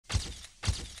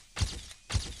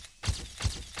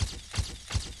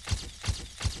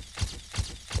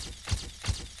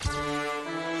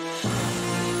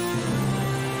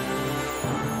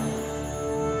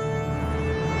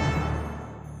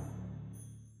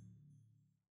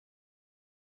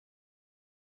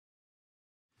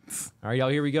All right, y'all,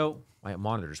 here we go. My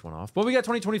monitor just went off. But we got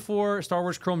 2024 Star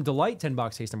Wars Chrome Delight 10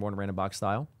 box case number 1 random box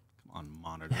style. Come on,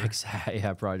 monitor. Exactly.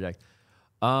 Yeah, project.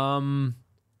 I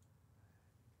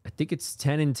think it's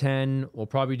 10 and 10. We'll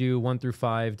probably do 1 through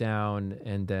 5 down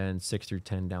and then 6 through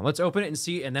 10 down. Let's open it and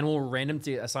see, and then we'll random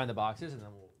to assign the boxes, and then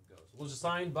we'll go. So we'll just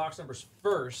assign box numbers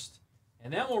first,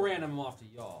 and then we'll random them off to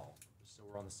y'all, just so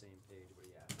we're on the same page. What do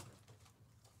you have?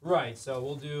 Right, so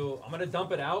we'll do, I'm going to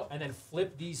dump it out and then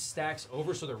flip these stacks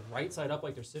over so they're right side up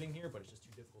like they're sitting here, but it's just too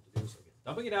difficult to do. So again,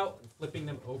 dumping it out and flipping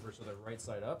them over so they're right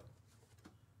side up.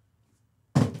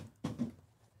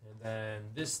 And then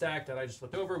this stack that I just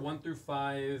flipped over, 1 through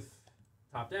 5,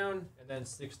 top down, and then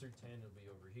 6 through 10 will be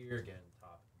over here again,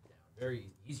 top down.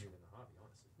 Very easier than the hobby,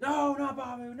 honestly. No, not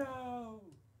Babu, no!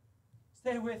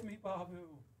 Stay with me, Babu.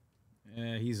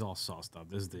 Yeah, he's all sauced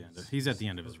up. This is the end. He's at the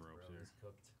end of his rope here. He's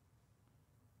cooked.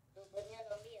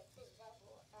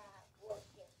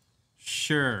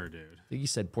 Sure, dude. I think he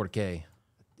said porque.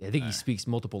 I think he speaks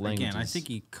multiple languages. Again, I think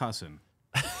he cussing.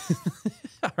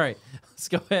 All right, let's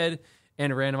go ahead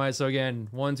and randomize. So again,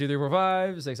 1, 2, 3, 4,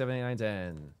 5, 6, 7, 8, 9,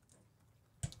 10.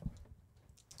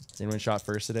 Has anyone shot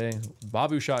first today?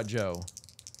 Babu shot Joe.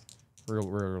 Real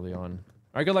early on.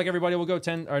 All right, good luck, everybody. We'll go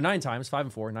 10 or 9 times. 5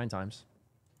 and 4, 9 times.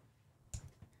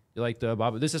 You like the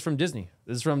Babu? This is from Disney.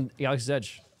 This is from Galaxy's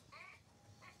Edge.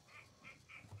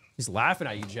 He's laughing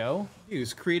at you, Joe. He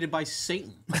was created by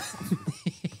Satan.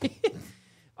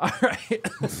 All right.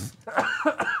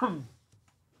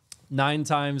 9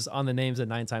 times on the names and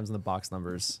 9 times on the box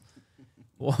numbers.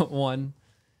 1,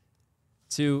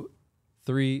 2,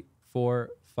 3, 4,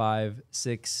 5,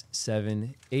 6,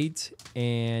 7, 8,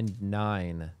 and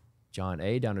 9. John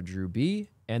A down to Drew B.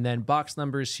 And then box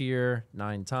numbers here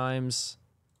 9 times.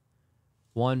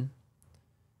 1,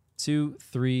 2,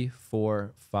 3,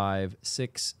 4, 5,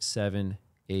 6, 7,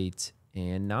 8,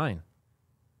 and 9.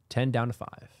 10 down to 5.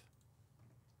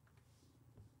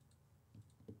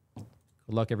 Good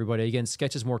luck, everybody. Again,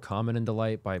 sketch is more common in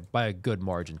Delight by a good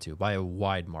margin, too. By a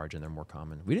wide margin, they're more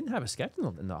common. We didn't have a sketch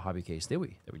in the hobby case, did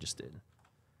we? That we just did.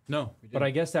 No, we But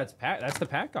I guess that's the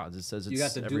pack odds. It says it's you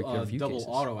got to do a few double cases.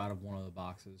 auto out of one of the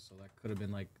boxes, so that could have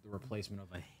been like the replacement of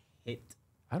a hit.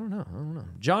 I don't know.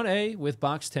 John A with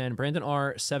box 10, Brandon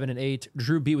R 7 and 8,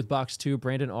 Drew B with box 2,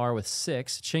 Brandon R with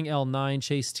 6, Ching L 9,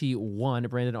 Chase T 1,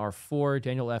 Brandon R 4,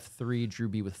 Daniel F 3, Drew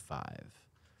B with 5.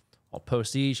 I'll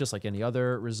post these just like any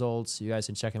other results. You guys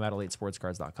can check them out at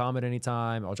latesportscards.com at any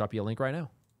time. I'll drop you a link right now.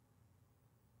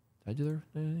 Did I do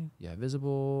anything? Yeah,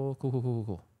 visible.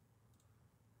 Cool.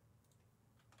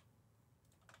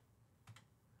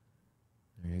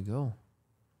 There you go.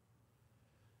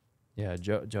 Yeah,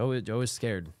 Joe is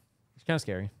scared. It's kind of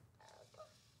scary.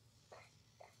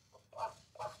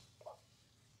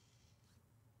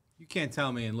 You can't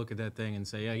tell me and look at that thing and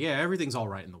say, yeah, everything's all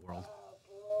right in the world.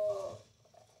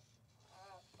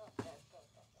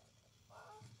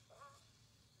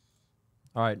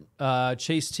 All right,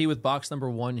 Chase T with box number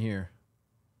 1 here.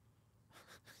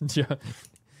 Don't Joe.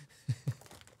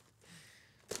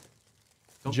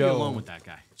 be alone with that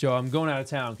guy. Joe, I'm going out of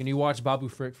town. Can you watch Babu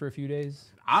Frick for a few days?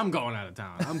 I'm going out of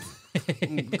town. I'm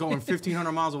going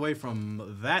 1,500 miles away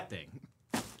from that thing.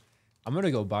 I'm going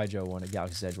to go buy Joe one at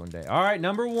Galaxy's Edge one day. All right,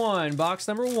 number 1. Box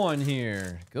number 1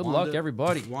 here. Good luck,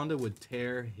 everybody. Wanda would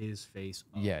tear his face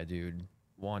up. Yeah, dude.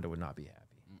 Wanda would not be happy.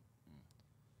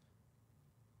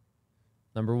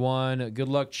 Number 1. Good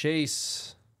luck,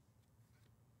 Chase.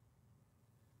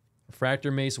 Refractor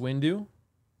Mace Windu.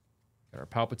 Got our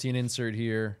Palpatine insert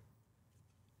here.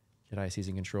 Jedi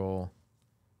Season Control.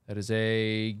 That is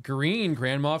a green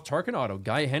Grand Moff Tarkin auto.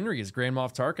 Guy Henry is Grand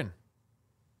Moff Tarkin.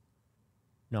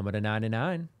 Number to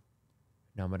 99.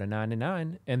 Number to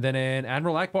 99. And then an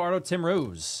Admiral Akbar auto, Tim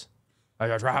Rose.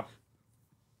 It's a trap.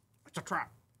 It's a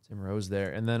trap. Tim Rose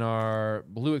there. And then our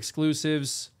blue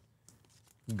exclusives.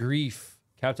 Grief.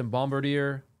 Captain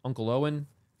Bombardier. Uncle Owen.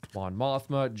 Mon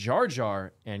Mothma. Jar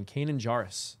Jar. And Kanan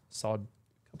Jarrus. Saw a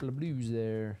couple of blues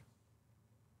there.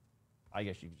 I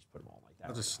guess you can just put them all like that.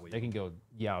 I'll just sleep. They can go.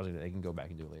 Yeah, they can go back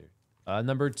and do it later.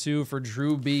 Number 2 for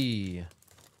Drew B.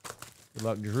 Good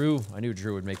luck, Drew. I knew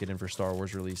Drew would make it in for Star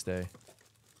Wars release day.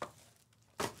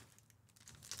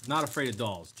 Not afraid of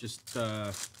dolls. Just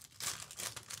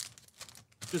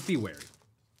be wary.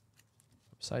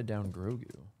 Upside down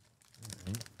Grogu. All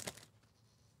right.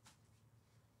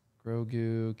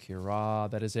 Grogu, Kira.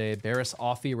 That is a Barriss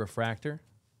Offee refractor.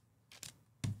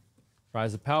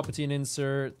 Rise of Palpatine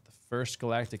insert. The First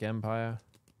Galactic Empire.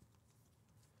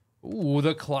 Ooh,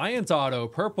 the client auto.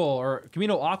 Purple, or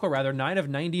Camino Aqua rather. 9 of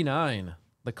 99.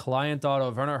 The client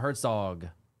auto. Werner Herzog.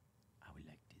 I would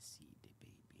like to see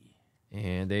the baby.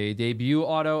 And a debut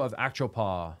auto of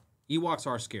Actropah. Ewoks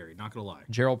are scary, not gonna lie.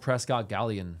 Gerald Prescott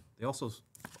Galleon. They also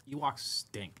Ewoks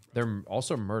stink. They're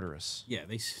also murderous. Yeah,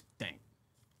 they stink.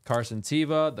 Carson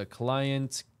Teva, The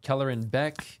Client, Kelleran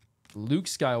Beck, Luke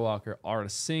Skywalker, R.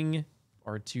 Singh,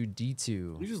 R2D2.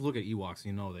 You just look at Ewoks,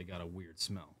 you know they got a weird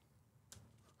smell.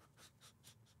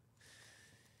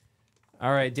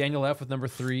 All right, Daniel F. with number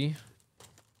 3.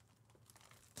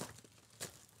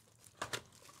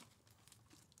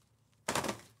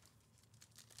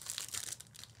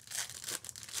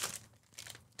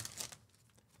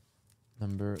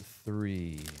 Number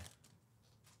 3.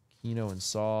 Kino and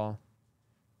Saw.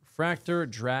 Refractor,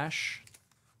 Drash.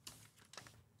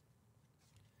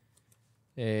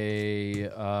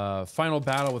 A final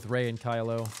battle with Ray and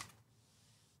Kylo.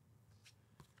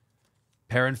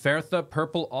 Perrin Fertha,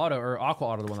 Purple Auto, or Aqua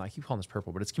Auto, the one I keep calling this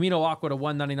purple, but it's Camino Aqua to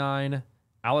 199.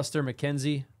 Alistair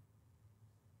McKenzie.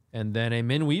 And then a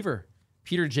Min Weaver,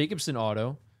 Peter Jacobson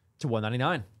Auto to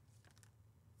 199.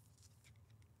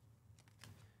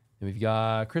 And we've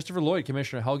got Christopher Lloyd,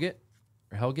 Commissioner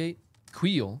Hellgate,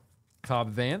 Queel,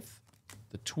 Cobb Vanth,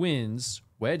 the Twins,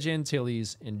 Wedge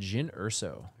Antilles, and Jin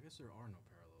Urso. I guess there are no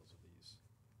parallels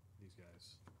of these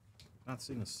guys. Not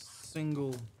seeing a single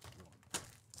one.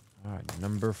 All right,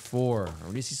 number 4. We're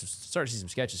gonna start to see some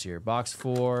sketches here. Box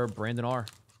 4, Brandon R.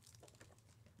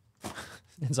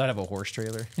 Inside of a horse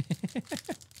trailer.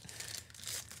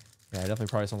 Yeah, it definitely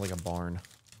probably sounds like a barn.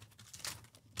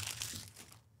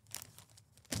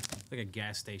 Like a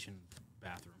gas station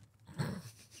bathroom.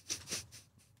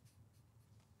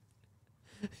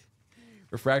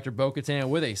 Refractor Bo-Katan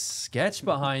with a sketch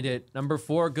behind it. Number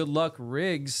 4, Good Luck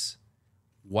Riggs.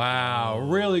 Wow,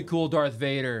 really cool Darth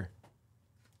Vader.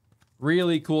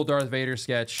 Really cool Darth Vader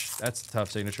sketch. That's a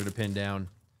tough signature to pin down.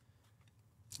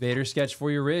 Vader sketch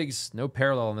for your Riggs. No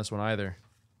parallel on this one either.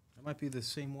 That might be the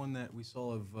same one that we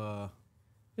saw of...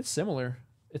 It's similar.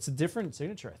 It's a different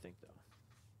signature, I think, though.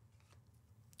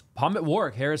 Pommet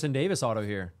Warwick, Harrison Davis auto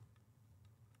here.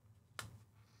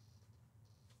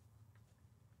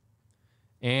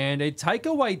 And a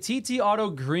Taika Waititi auto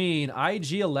green,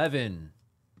 IG-11.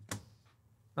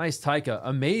 Nice Taika.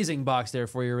 Amazing box there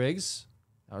for your Riggs.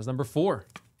 That was number 4.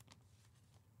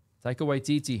 Taika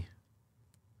Waititi.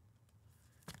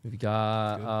 We've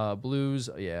got blues,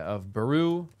 of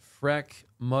Baru, Freck,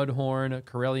 Mudhorn,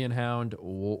 Corellian Hound,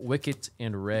 Wicket,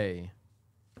 and Ray.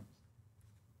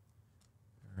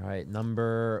 All right,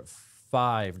 number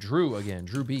 5. Drew again.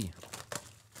 Drew B.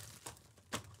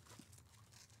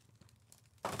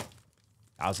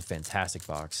 That was a fantastic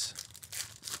box.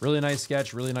 Really nice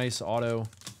sketch. Really nice auto.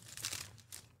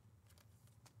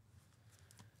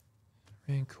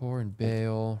 Rancor and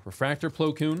Bale. Refractor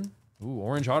Plo Koon. Ooh,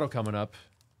 orange auto coming up.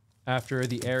 After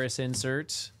the Eris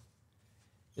insert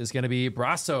is going to be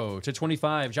Brasso to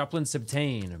 25. Joplin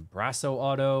Sibtain. Brasso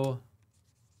auto.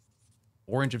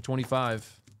 Orange of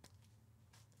 25.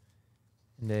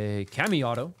 And a Cami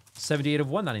auto. 78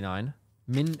 of 199.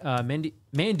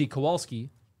 Mandy Kowalski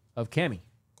of Cami.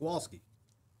 Kowalski.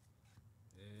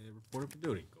 Reported for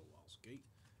duty. Kowalski.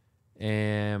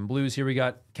 And blues, here we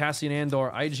got Cassian Andor,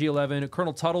 IG-11,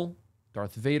 Colonel Tuttle,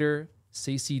 Darth Vader,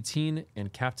 CC-Teen,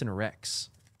 and Captain Rex.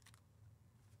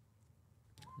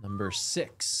 Number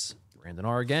 6, Brandon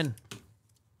R. again.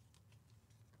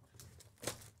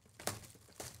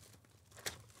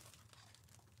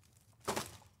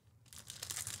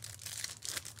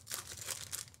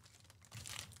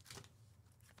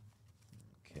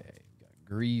 Okay, we got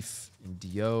Grief and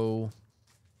Dio.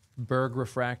 Berg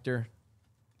Refractor.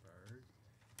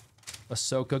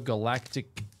 Ahsoka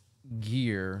Galactic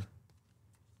Gear.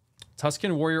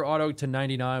 Tusken Warrior Auto to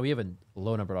 99. We have a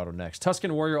low numbered auto next.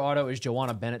 Tusken Warrior Auto is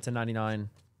Joanna Bennett to 99.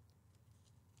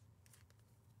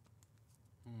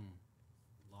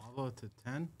 Lava to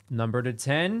 10. Number to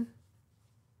 10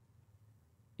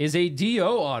 is a DO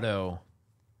auto.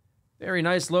 Very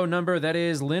nice low number. That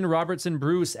is Lynn Robertson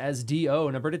Bruce as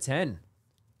DO, number to 10.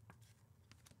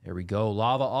 There we go.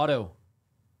 Lava auto.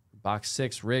 Box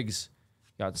 6, Riggs.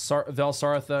 Got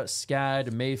Velsartha,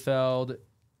 Scad, Mayfeld,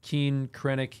 Keen,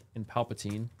 Krennic, and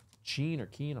Palpatine. Keen or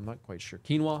Keen? I'm not quite sure.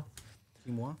 Quinoa.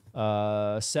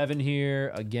 Quinoa. 7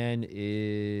 here, again,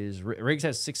 is... Riggs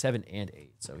has 6, 7, and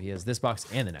 8. So he has this box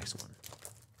and the next one.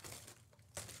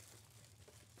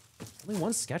 Only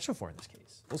one sketch so far in this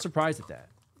case. A little surprised at that.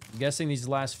 I'm guessing these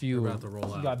last few about to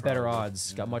roll out, got better probably.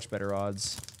 odds. Got much better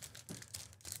odds.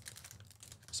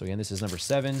 So again, this is number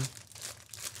 7.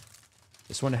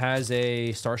 This one has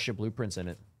a Starship Blueprints in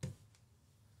it. So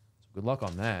good luck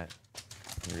on that.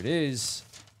 Here it is.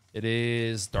 It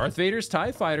is Darth Vader's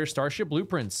TIE Fighter Starship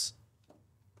Blueprints.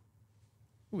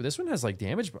 Ooh, this one has like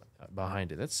damage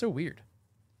behind it. That's so weird.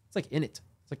 It's like in it.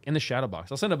 It's like in the shadow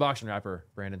box. I'll send a box wrapper,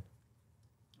 Brandon.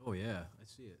 Oh yeah, I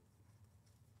see it.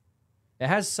 It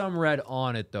has some red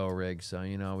on it though, Rig. So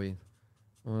you know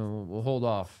we'll hold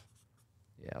off.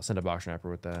 Yeah, I'll send a box wrapper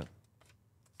with that.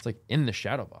 It's like in the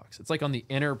shadow box. It's like on the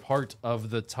inner part of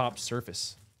the top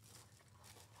surface.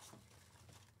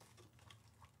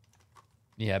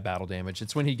 Yeah, battle damage.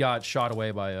 It's when he got shot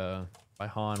away by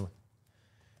Han.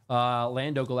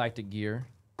 Lando Galactic Gear.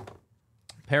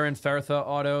 Perrin Fertha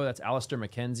auto. That's Alistair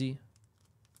McKenzie.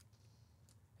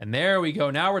 And there we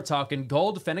go. Now we're talking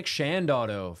gold Fennec Shand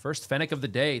auto. First Fennec of the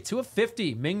day. 2 of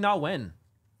 50. Ming-Na Wen.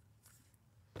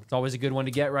 It's always a good one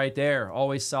to get right there.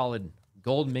 Always solid.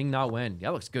 Gold Ming-Na Wen. Yeah,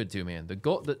 that looks good too, man. The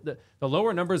gold, the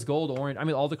lower numbers, gold, orange. I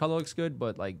mean, all the color looks good,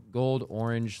 but like gold,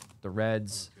 orange, the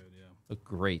reds Good, yeah. look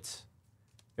great.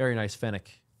 Very nice Fennec.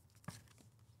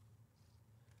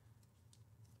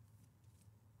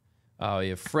 Oh,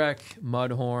 you have Freck,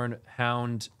 Mudhorn,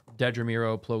 Hound,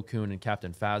 Dedramiro, Plo Koon, and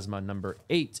Captain Phasma. Number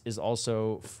 8 is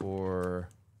also for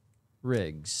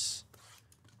Riggs.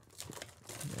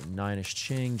 And 9 is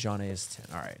Ching. John A is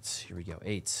 10. All right, here we go.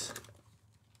 8.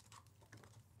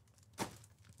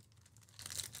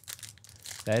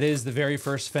 That is the very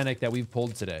first Fennec that we've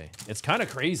pulled today. It's kind of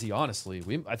crazy, honestly.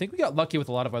 I think we got lucky with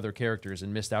a lot of other characters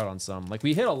and missed out on some. Like,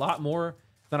 we hit a lot more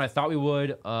than I thought we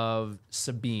would of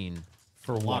Sabine,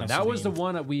 for one. That was the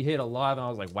one that we hit a lot, and I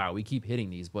was like, wow, we keep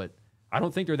hitting these, but I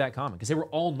don't think they're that common because they were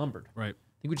all numbered. Right.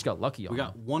 I think we just got lucky on We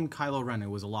got one Kylo Ren. It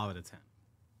was a lot out of 10.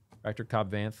 Rector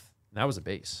Cobb Vanth. That was a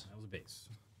base. That was a base.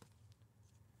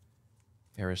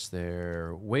 Harris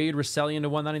there. Wade Russellian to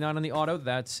 199 on the auto.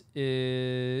 That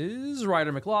is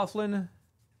Ryder McLaughlin.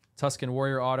 Tuscan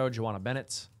Warrior auto, Joanna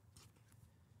Bennett.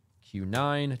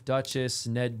 Q9, Duchess,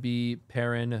 Nedby,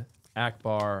 Perrin,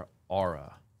 Akbar,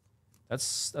 Aura.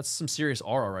 That's some serious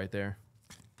aura right there.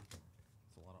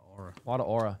 That's a lot of aura. A lot of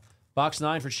aura. Box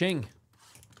 9 for Ching.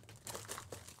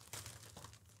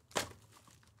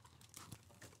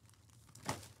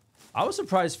 I was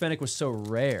surprised Fennec was so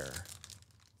rare.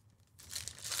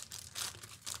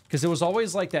 Because it was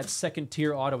always like that second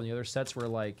tier auto in the other sets where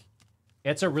like,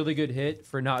 it's a really good hit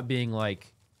for not being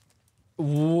like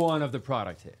one of the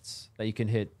product hits that you can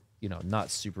hit, you know, not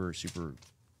super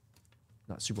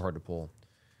hard to pull.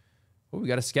 Oh, we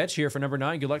got a sketch here for number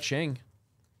 9. Good luck, Ching.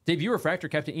 Debut refractor,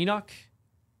 Captain Enoch.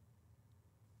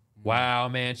 Wow,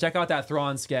 man. Check out that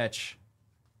Thrawn sketch.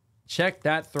 Check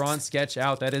that Thrawn sketch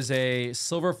out. That is a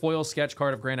silver foil sketch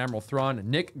card of Grand Admiral Thrawn.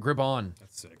 Nick Gribbon.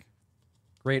 That's sick.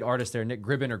 Great artist there. Nick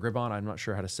Gribbon or Gribbon. I'm not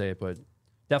sure how to say it, but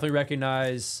definitely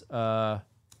recognize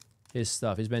his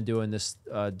stuff. He's been doing this,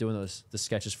 the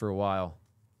sketches for a while.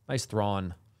 Nice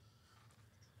Thrawn.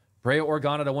 Brea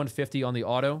Organa to 150 on the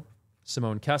auto.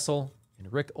 Simone Kessel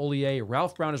and Rick Ollier.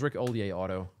 Ralph Brown is Rick Ollier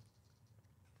auto.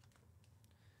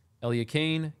 Elia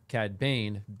Kane, Cad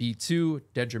Bane, B2,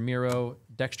 Dedramiro,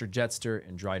 Dexter Jetster,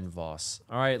 and Dryden Voss.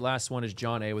 All right, last one is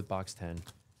John A with box 10.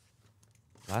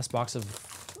 Last box of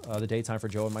the daytime for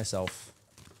Joe and myself.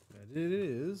 That it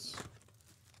is.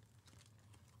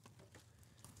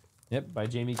 Yep, by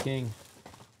Jamie King.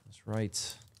 That's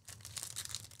right.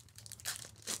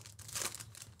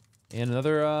 And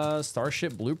another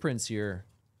Starship Blueprints here.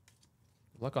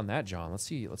 Good luck on that, John. Let's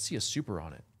see a super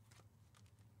on it.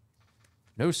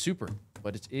 No super,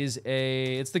 but it's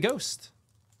the Ghost.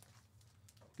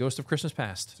 Ghost of Christmas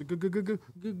Past. It's a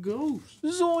good ghost.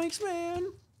 Zoinks,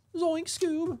 man. Zoink,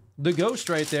 Scoob. The Ghost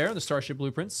right there, the Starship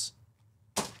Blueprints.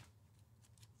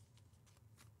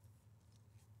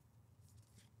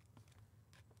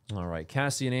 All right,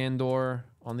 Cassian Andor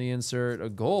on the insert. A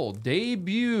gold.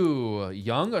 Debut.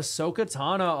 Young Ahsoka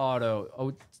Tano auto.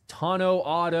 Oh, Tano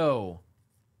auto.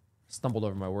 Stumbled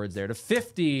over my words there. To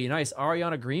 50. Nice.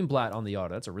 Ariana Greenblatt on the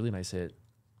auto. That's a really nice hit.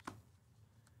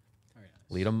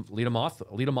 Very nice. Lita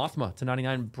Mothma to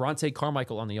 99. Bronte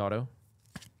Carmichael on the auto.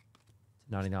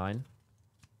 To 99.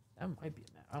 That might be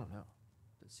a match. I don't know.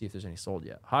 Let's see if there's any sold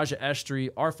yet. Haja Estri,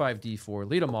 R5D4,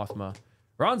 Lita Mothma,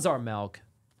 Ronzar Malk,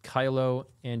 Kylo,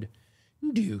 and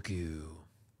Dooku.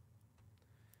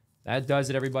 That does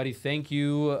it, everybody. Thank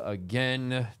you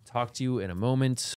again. Talk to you in a moment.